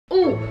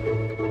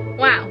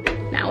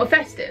or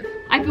festive.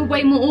 I feel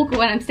way more awkward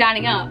when I'm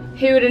standing up.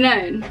 Who would have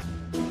known?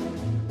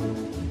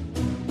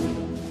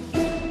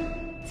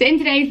 So in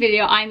today's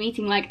video, I'm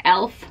eating like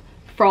Elf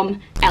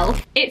from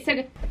Elf. It's so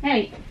good.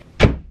 Hey.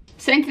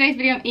 So in today's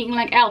video, I'm eating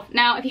like Elf.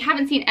 Now, if you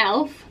haven't seen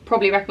Elf,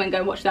 probably recommend go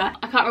and watch that.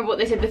 I can't remember what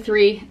they said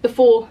the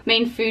four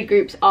main food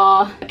groups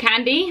are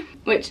candy,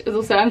 which is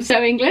also, I'm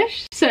so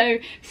English, so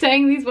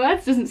saying these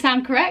words doesn't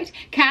sound correct.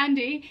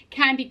 Candy,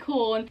 candy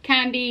corn,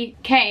 candy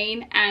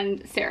cane,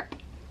 and syrup.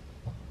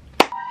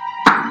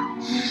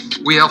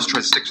 We elves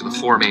try to stick to the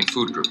four main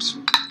food groups.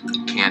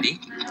 Candy,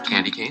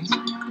 candy canes,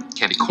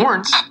 candy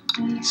corns,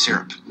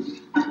 syrup.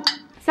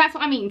 So that's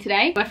what I'm eating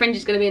today. My fringe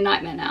is gonna be a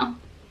nightmare now.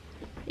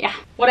 Yeah,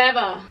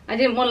 whatever. I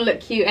didn't want to look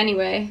cute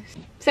anyway.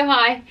 So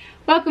hi,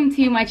 welcome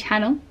to my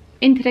channel.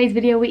 In today's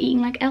video, we're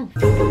eating like Elf.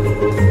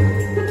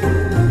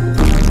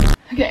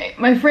 Okay,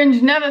 my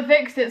fringe never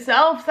fixed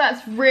itself.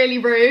 That's really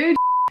rude.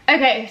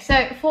 Okay,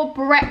 so for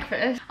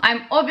breakfast,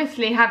 I'm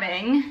obviously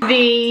having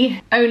the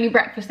only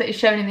breakfast that is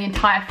shown in the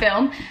entire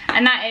film,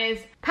 and that is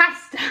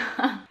pasta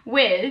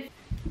with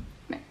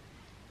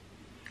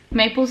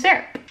maple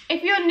syrup.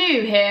 If you're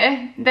new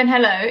here, then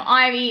hello.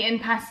 I've eaten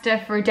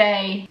pasta for a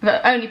day,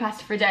 but only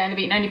pasta for a day, and I've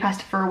eaten only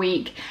pasta for a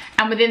week.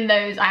 And within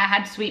those, I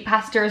had sweet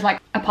pasta as like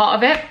a part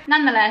of it.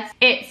 Nonetheless,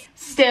 it's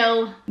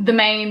still the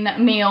main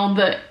meal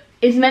that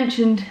is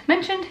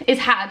is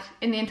had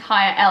in the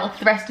entire Elf.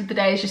 The rest of the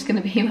day is just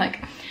gonna be like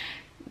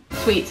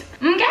sweet.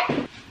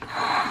 Okay.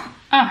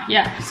 Oh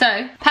yeah,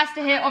 so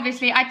pasta here,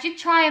 obviously. I did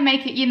try and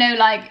make it, you know,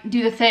 like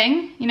do the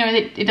thing. You know,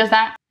 it does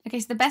that. Okay,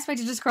 so the best way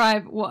to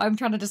describe what I'm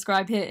trying to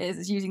describe here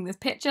is using this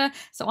picture.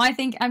 So I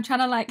think I'm trying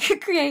to like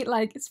create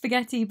like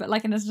spaghetti, but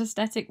like in an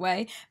aesthetic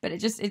way, but it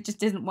just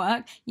doesn't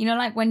work. You know,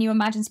 like when you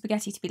imagine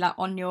spaghetti to be like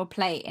on your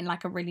plate in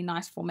like a really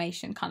nice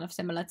formation, kind of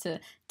similar to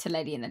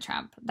Lady and the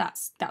Tramp.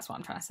 That's what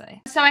I'm trying to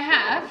say. So I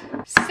have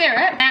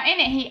syrup. Now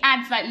in it, he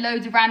adds like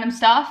loads of random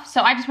stuff.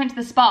 So I just went to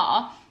the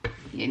spa.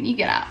 You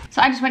get out.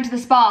 So I just went to the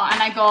spa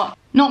and I got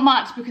not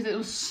much because it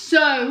was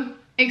so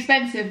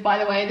expensive, by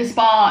the way. The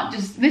spa,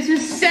 this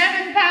was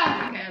 £7.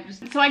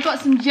 Okay, so I got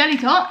some jelly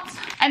tots,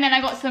 and then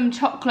I got some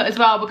chocolate as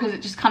well because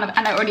it just kind of,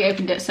 and I already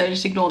opened it, so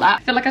just ignore that.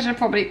 I feel like I should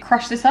probably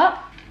crush this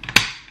up.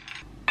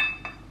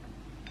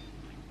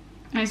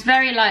 And it's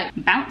very like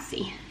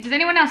bouncy. Does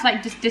anyone else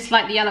like just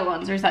dislike the yellow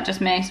ones, or is that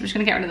just me? So I'm just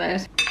gonna get rid of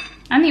those.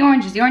 And the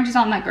oranges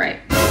aren't that great.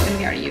 I'm gonna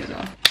get rid of you as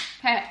well.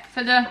 Okay,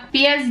 for the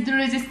pièce de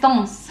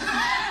résistance.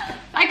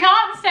 I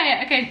can't say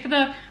it. Okay, for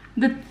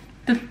the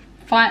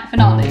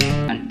finale,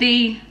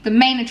 the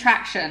main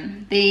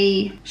attraction,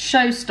 the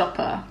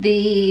showstopper,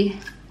 the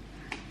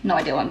no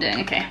idea what I'm doing.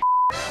 Okay.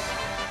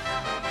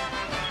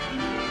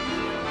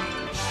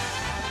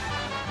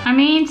 I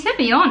mean, to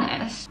be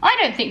honest, I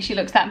don't think she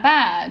looks that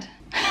bad.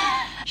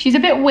 She's a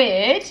bit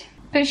weird,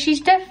 but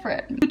she's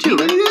different.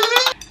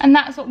 And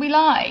that's what we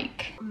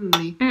like.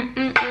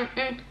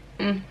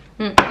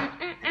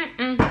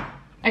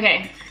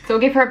 Okay, so we'll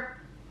give her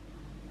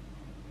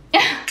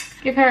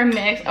a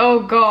mix. Oh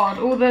god,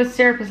 all the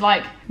syrup is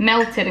like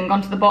melted and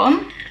gone to the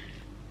bottom.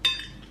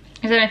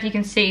 I don't know if you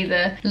can see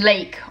the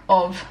lake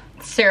of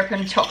syrup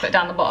and chocolate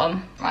down the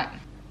bottom. Right.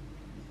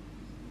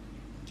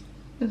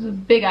 This is a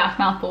big ass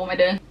mouthful. What am I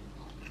doing?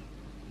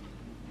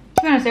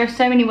 To be honest, there are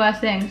so many worse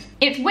things.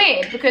 It's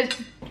weird because,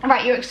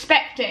 right, you're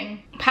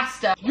expecting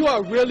pasta. You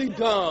are really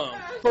dumb,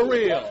 for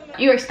real.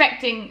 You're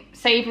expecting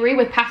savoury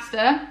with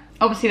pasta.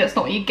 Obviously that's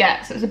not what you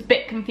get, so it's a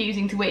bit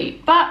confusing to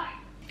eat, but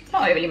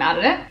not overly mad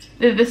at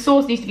it. The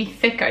sauce needs to be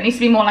thicker. It needs to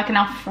be more like an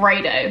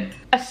Alfredo.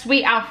 A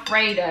sweet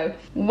Alfredo.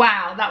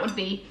 Wow, that would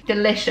be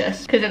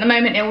delicious. Because at the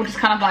moment it all just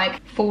kind of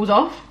like falls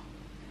off.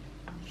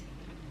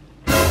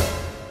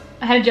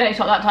 I had a jelly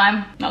shot that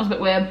time. That was a bit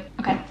weird.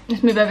 Okay,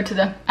 let's move over to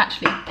the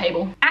actually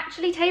table.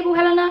 Actually table,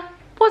 Helena?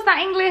 Was that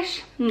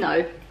English?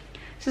 No.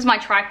 This is my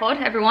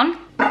tripod, everyone.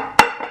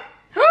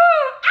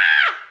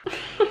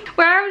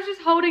 Where I was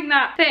just holding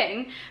that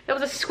thing, there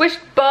was a squished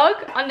bug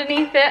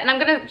underneath it, and I'm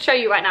gonna show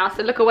you right now,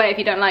 so look away if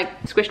you don't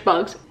like squished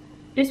bugs.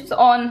 This was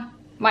on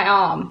my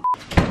arm.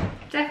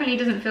 Definitely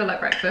doesn't feel like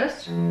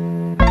breakfast.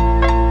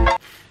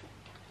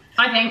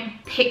 I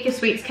think pick your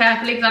sweets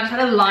carefully, because I just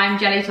had a lime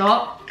jelly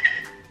top.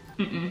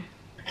 It's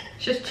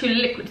just too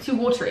liquid, too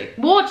watery.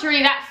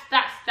 Watery,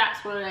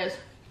 that's what it is.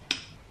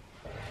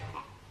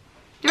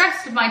 The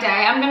rest of my day,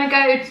 I'm gonna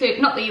go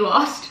to, not that you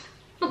asked,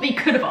 not that you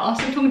could have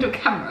asked, I'm talking to a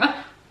camera.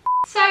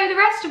 So the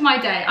rest of my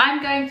day,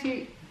 I'm going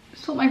to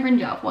sort my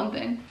fringe out for one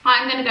thing.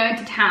 I'm gonna go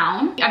into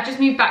town. I've just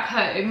moved back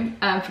home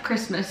for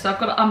Christmas, so I've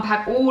got to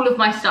unpack all of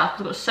my stuff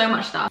because I've got so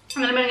much stuff.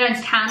 And then I'm gonna go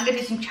into town, go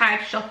do some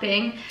charity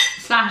shopping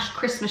 /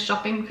 Christmas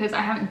shopping because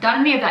I haven't done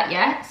any of that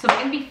yet. So I'm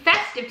gonna be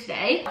festive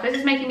today. This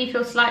is making me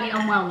feel slightly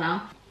unwell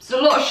now. It's a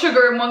lot of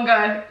sugar in one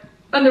go,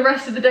 and the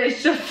rest of the day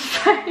is just the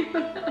same.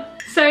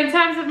 So in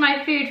terms of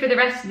my food for the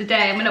rest of the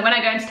day, when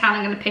I go into town,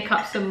 I'm gonna pick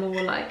up some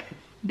more like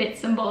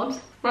bits and bobs.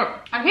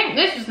 But I think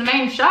this is the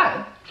main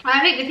show.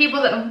 I think the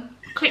people that have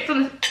clicked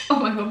on this, oh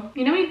my god,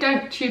 you know when you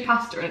don't chew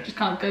pasta and it just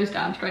kind of goes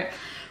down straight.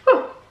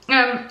 Whew.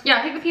 Yeah,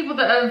 I think the people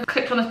that have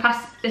clicked on this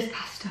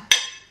pasta,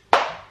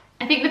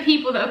 I think the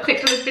people that have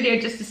clicked on this video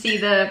just to see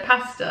the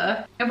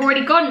pasta have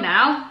already gone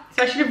now,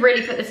 so I should have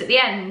really put this at the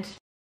end.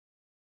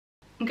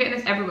 I'm getting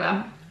this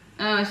everywhere.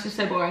 Oh, it's just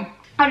so boring.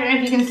 I don't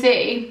know if you can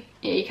see.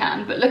 Yeah, you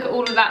can, but look at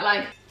all of that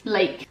like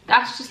lake.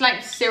 That's just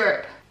like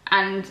syrup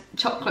and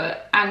chocolate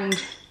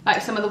and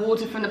like some of the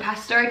water from the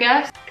pasta, I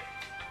guess.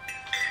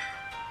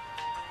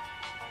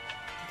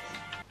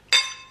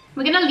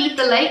 We're gonna leave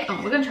the lake.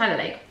 Oh, we're gonna try the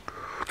lake.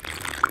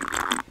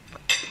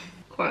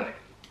 Gross.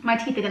 My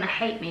teeth are gonna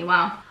hate me,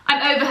 wow.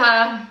 I'm over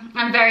her,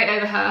 I'm very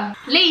over her.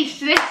 At least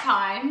this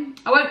time,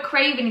 I won't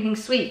crave anything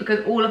sweet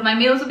because all of my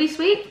meals will be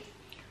sweet.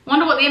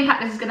 Wonder what the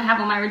impact this is gonna have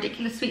on my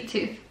ridiculous sweet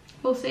tooth.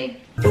 We'll see.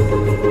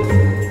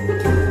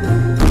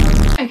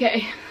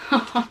 Okay.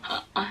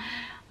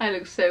 I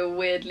look so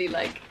weirdly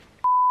like...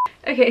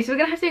 Okay, so we're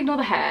gonna have to ignore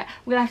the hair.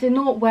 We're gonna have to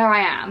ignore where I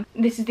am.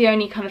 This is the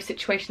only kind of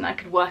situation that I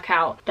could work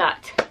out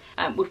that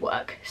would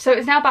work. So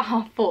it's now about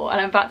 4:30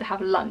 and I'm about to have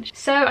lunch.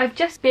 So I've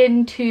just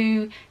been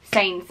to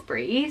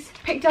Sainsbury's,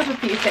 picked up a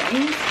few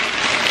things.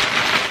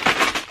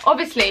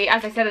 Obviously,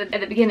 as I said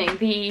at the beginning,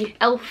 the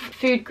elf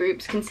food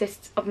groups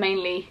consists of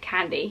mainly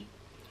candy.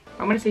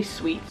 I'm gonna say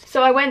sweets.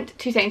 So I went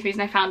to Sainsbury's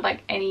and I found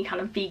like any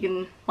kind of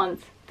vegan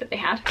ones that they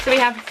had. So we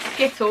have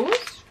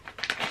Skittles,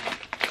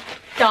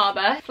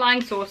 Starburst,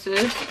 Flying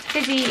Saucers,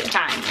 Fizzy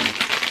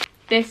Fangs.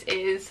 This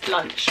is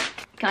lunch.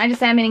 Can I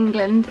just say I'm in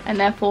England and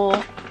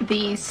therefore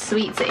these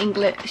sweets are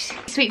English.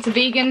 Sweets are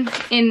vegan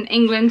in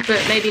England, but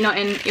maybe not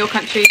in your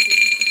country.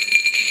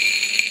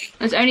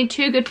 There's only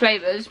 2 good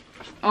flavours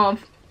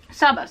of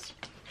Starburst.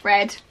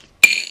 Red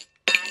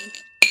and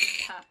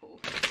purple.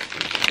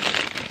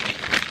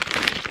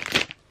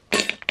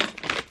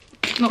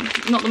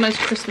 Not the most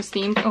Christmas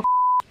themed. Oh.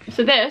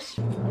 So this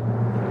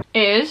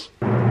is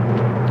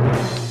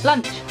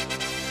lunch.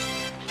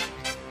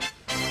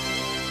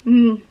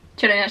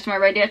 Chilling next to my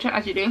radiator,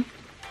 as you do.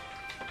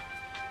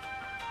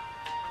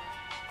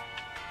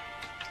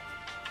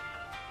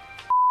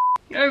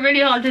 They're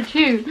really hard to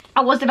chew.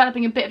 I was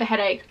developing a bit of a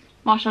headache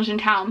whilst I was in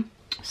town,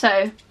 so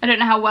I don't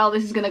know how well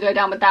this is going to go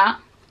down with that.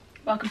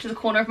 Welcome to the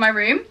corner of my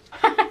room.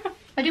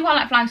 I do quite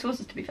like Flying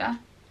Saucers, to be fair.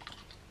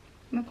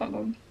 They're quite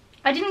good.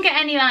 I didn't get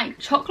any like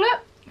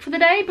chocolate for the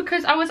day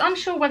because I was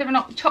unsure whether or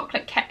not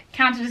chocolate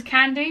counted as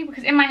candy,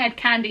 because in my head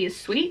candy is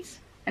sweets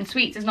and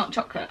sweets is not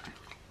chocolate.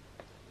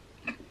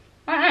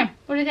 I don't know.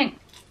 What do you think?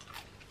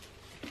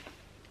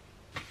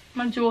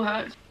 My jaw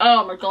hurts.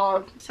 Oh my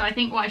god. So I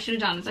think what I should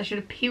have done is I should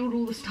have peeled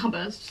all the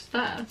Starbursts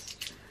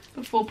first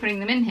before putting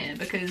them in here,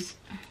 because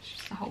it's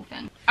just the whole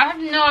thing. I have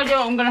no idea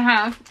what I'm gonna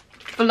have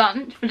for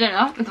lunch, for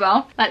dinner as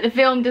well. Like, the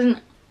film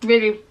doesn't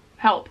really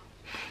help.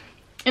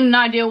 In an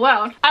ideal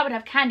world, I would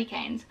have candy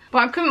canes, but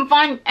I couldn't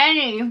find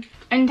any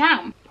in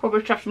town. Probably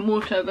should have some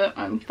water, but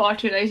I'm far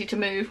too lazy to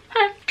move.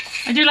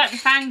 I do like the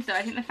fangs though.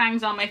 I think the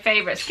fangs are my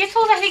favourite.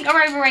 Skittles I think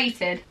are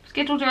overrated.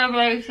 Skittles are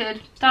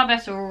overrated.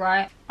 Starbursts are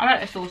alright. I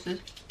like the sauces.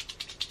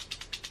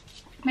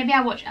 Maybe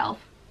I watch Elf.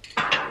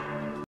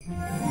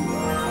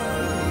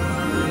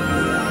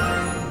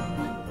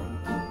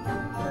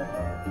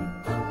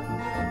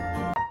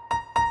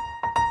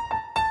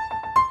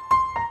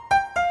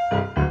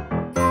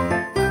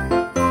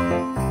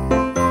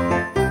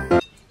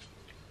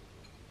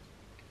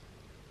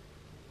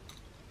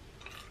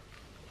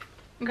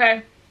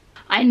 Okay,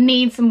 I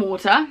need some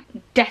water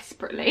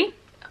desperately.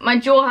 My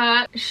jaw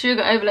hurts,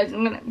 sugar overload.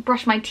 I'm gonna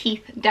brush my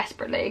teeth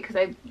desperately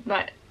because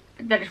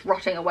they're just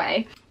rotting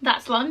away.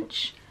 That's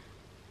lunch,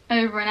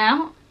 over and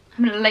out.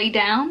 I'm gonna lay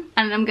down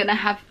and I'm gonna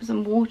have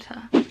some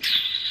water.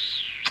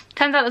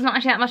 Turns out there's not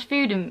actually that much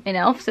food in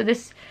Elf, so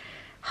this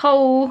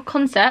whole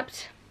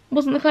concept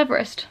wasn't the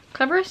cleverest.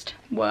 Cleverest?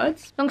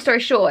 Words? Long story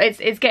short,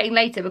 it's getting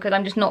later because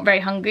I'm just not very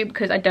hungry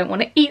because I don't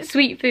want to eat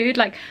sweet food.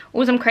 Like,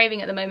 all I'm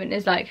craving at the moment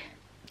is like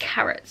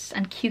carrots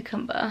and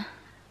cucumber.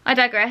 I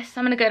digress.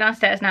 I'm gonna go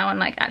downstairs now and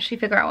like actually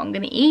figure out what I'm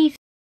gonna eat.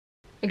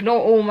 Ignore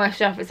all my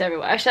stuff, it's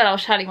everywhere. I said I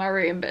was tidying my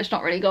room, but it's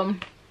not really gone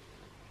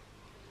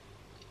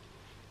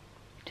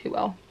too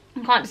well.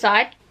 I can't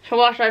decide. So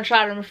whilst I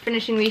decide on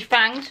finishing these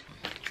fangs,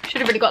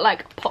 should have really got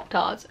like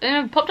Pop-Tarts.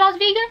 Pop-Tarts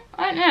vegan?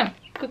 I don't know.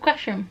 Good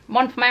question.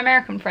 One for my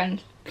American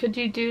friends. Could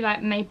you do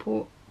like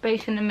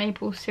bacon and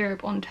maple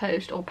syrup on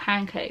toast or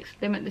pancakes?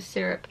 They meant the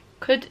syrup.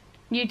 Could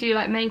you do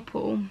like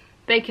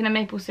bacon and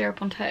maple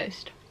syrup on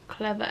toast?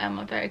 Clever,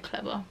 Emma, very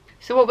clever.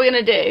 So what we're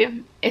gonna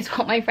do is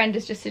what my friend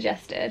has just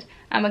suggested,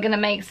 and we're gonna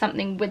make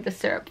something with the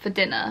syrup for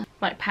dinner,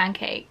 like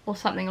pancake or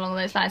something along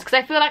those lines, because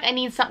I feel like I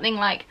need something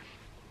like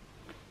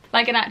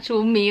an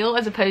actual meal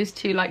as opposed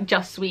to like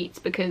just sweets,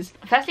 because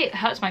firstly it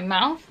hurts my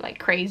mouth like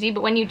crazy,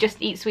 but when you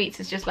just eat sweets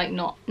it's just like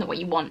not what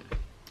you want.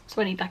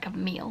 So I need like a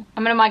meal.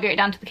 I'm gonna migrate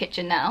down to the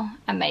kitchen now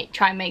and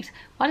try and make,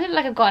 why does it look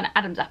like I've got an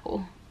Adam's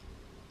apple?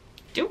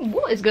 Dude,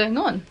 what is going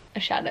on?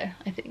 A shadow,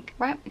 I think.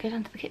 Right, go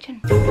down to the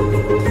kitchen.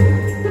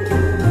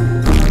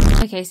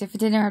 Okay, so for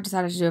dinner I've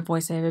decided to do a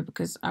voiceover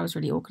because I was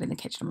really awkward in the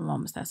kitchen and my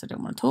mum was there, so I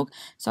didn't want to talk.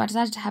 So I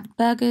decided to have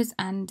burgers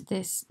and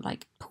this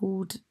like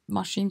pulled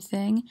mushroom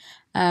thing.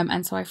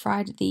 And so I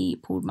fried the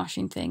pulled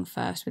mushroom thing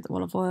first with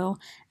olive oil,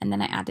 and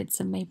then I added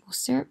some maple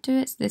syrup to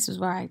it. So this was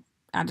where I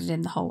added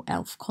in the whole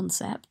elf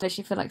concept. I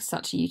actually feel like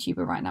such a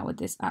YouTuber right now with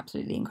this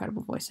absolutely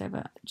incredible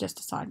voiceover, just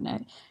a side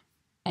note.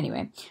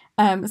 Anyway,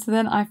 so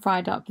then I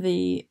fried up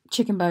the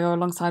chicken burger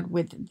alongside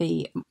with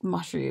the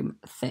mushroom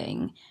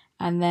thing,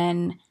 and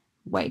then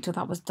wait till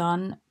that was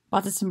done,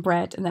 buttered some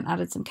bread, and then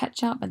added some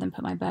ketchup, and then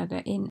put my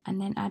burger in, and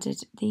then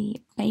added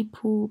the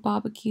maple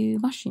barbecue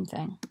mushroom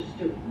thing.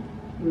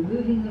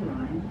 Removing the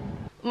rind.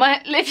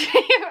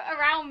 Literally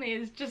around me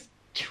is just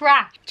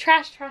trash.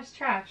 Trash, trash,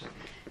 trash.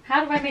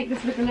 How do I make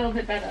this look a little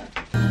bit better?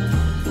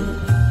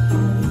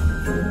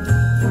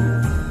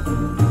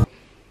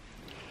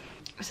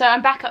 So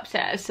I'm back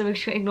upstairs, so we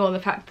should ignore the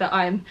fact that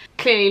I'm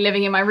clearly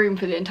living in my room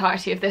for the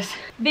entirety of this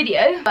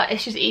video, but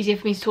it's just easier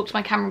for me to talk to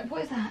my camera.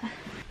 What is that?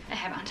 A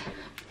hairband.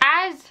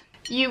 As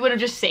you would have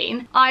just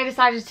seen, I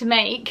decided to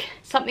make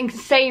something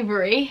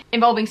savoury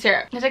involving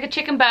syrup. It's like a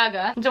chicken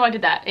burger. So I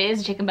did that. It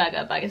is a chicken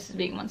burger, but I guess it's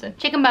vegan one, so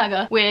chicken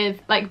burger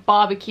with like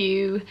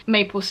barbecue,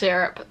 maple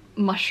syrup,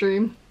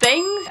 mushroom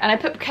things, and I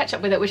put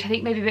ketchup with it, which I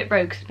think maybe a bit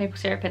rogue because maple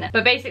syrup in it.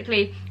 But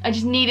basically I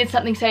just needed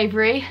something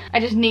savoury. I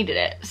just needed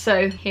it.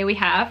 So here we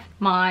have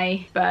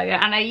my burger,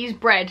 and I use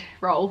bread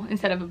roll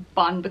instead of a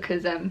bun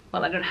because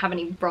well, I don't have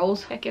any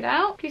rolls. Check it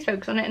out. Please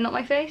focus on it and not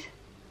my face.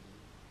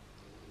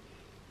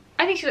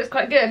 I think she looks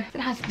quite good. I don't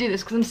know how to do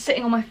this because I'm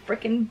sitting on my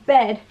freaking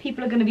bed.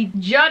 People are going to be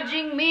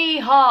judging me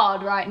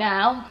hard right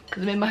now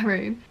because I'm in my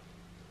room.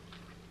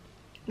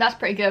 That's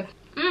pretty good.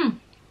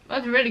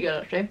 That's really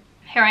good actually.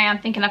 Here I am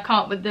thinking I've come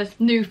up with this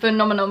new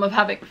phenomenon of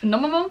having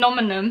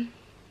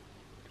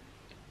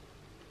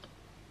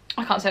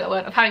I can't say that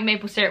word, of having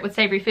maple syrup with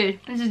savoury food.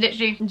 This is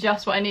literally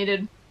just what I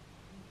needed.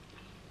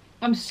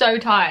 I'm so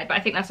tired, but I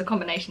think that's a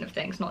combination of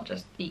things, not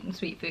just eating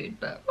sweet food,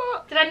 but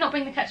did I not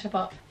bring the ketchup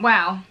up?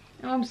 Wow.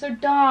 Oh, I'm so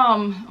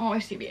dumb. Oh, I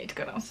see me to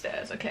go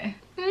downstairs, okay.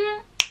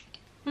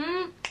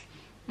 I'm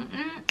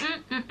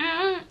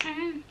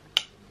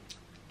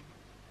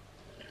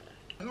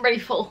really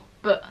full,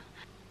 but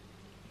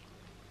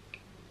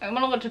I'm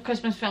gonna watch a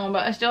Christmas film,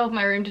 but I still have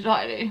my room to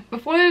tidy.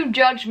 Before you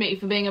judge me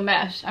for being a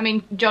mess, I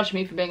mean, judge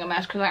me for being a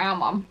mess because I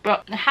am one,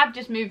 but I have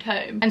just moved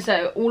home, and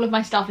so all of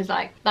my stuff is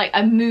like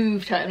I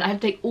moved home, and I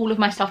had to take all of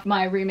my stuff from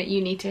my room at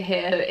uni to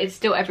here. So it's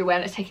still everywhere,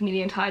 and it's taking me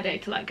the entire day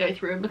to like go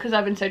through, and because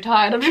I've been so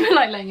tired, I've just been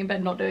like laying in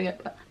bed not doing it,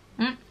 but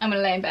I'm gonna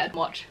lay in bed and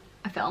watch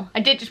a film. I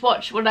did just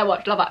watch, what did I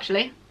watch? Love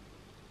Actually.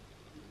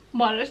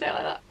 Why did I say it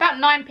like that? About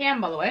 9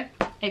 PM by the way,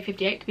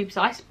 8:58 to be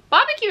precise.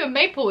 Barbecue and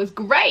maple is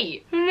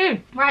great. Who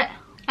knew? Right.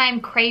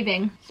 I'm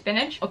craving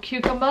spinach or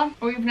cucumber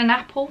or even an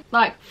apple,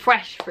 like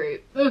fresh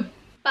fruit.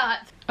 But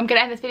I'm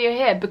gonna end this video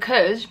here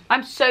because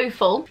I'm so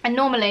full, and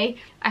normally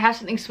I have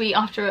something sweet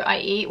after I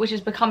eat, which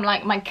has become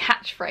like my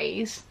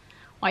catchphrase,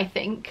 I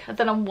think. I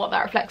don't know what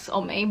that reflects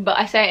on me, but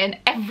I say it in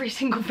every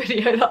single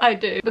video that I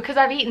do. Because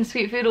I've eaten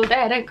sweet food all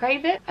day, I don't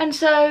crave it, and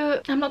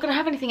so I'm not gonna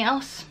have anything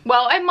else.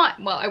 Well, I might,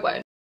 well, I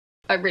won't.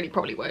 I really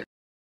probably won't.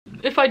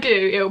 If I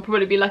do, it'll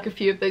probably be like a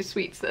few of those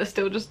sweets that are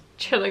still just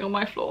chilling on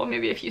my floor,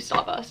 maybe a few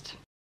Starburst.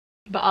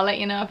 But I'll let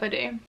you know if I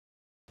do.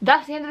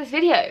 That's the end of this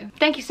video.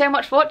 Thank you so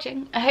much for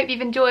watching. I hope you've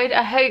enjoyed.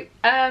 I hope,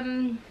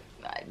 I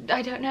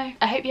don't know.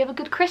 I hope you have a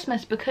good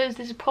Christmas, because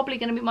this is probably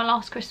going to be my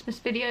last Christmas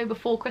video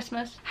before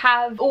Christmas.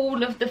 Have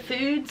all of the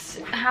foods,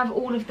 have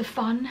all of the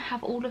fun,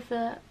 have all of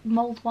the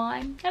mulled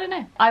wine. I don't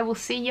know. I will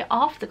see you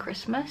after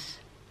Christmas.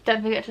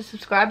 Don't forget to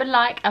subscribe and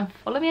like and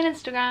follow me on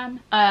Instagram.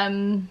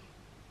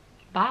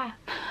 Bye.